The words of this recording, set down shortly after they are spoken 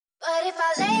if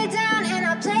I lay down and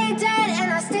I play dead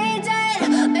and I stay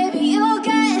dead, maybe you'll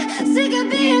get sick of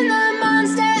being the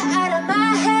monster out of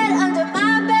my head, under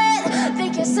my bed.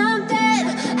 Think you're something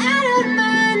out of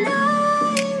my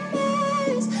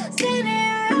nightmares,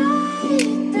 standing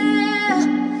right there.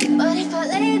 But if I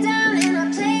lay down and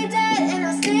I play dead and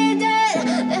I stay dead,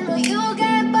 then will you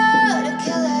get bored of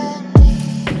killing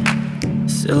me?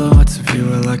 Silhouettes of you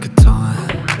are like a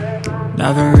taunt.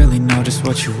 Never really know just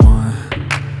what you want.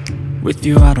 With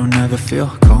you I don't ever feel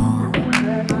calm.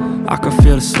 I can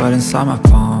feel the sweat inside my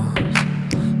palms.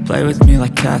 Play with me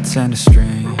like cats and a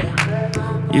string.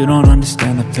 You don't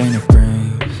understand the pain it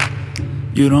brings.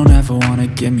 You don't ever wanna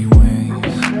give me wings.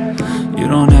 You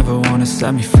don't ever wanna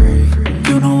set me free.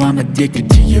 You know I'm addicted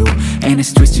to you, and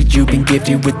it's twisted, you've been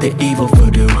gifted with the evil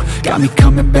voodoo. Got me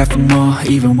coming back for more,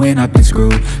 even when I've been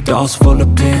screwed. Dolls full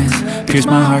of pins, pierce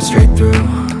my heart straight through.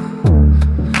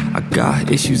 I got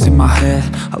issues in my head,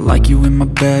 I like you in my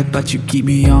bed, but you keep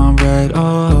me on red.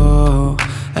 Oh,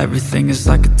 everything is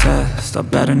like a test, I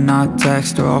better not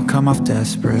text or I'll come off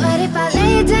desperate. But if I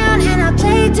lay down and I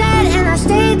play dead and I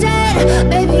stay dead,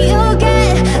 baby you'll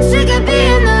get sick of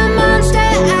being the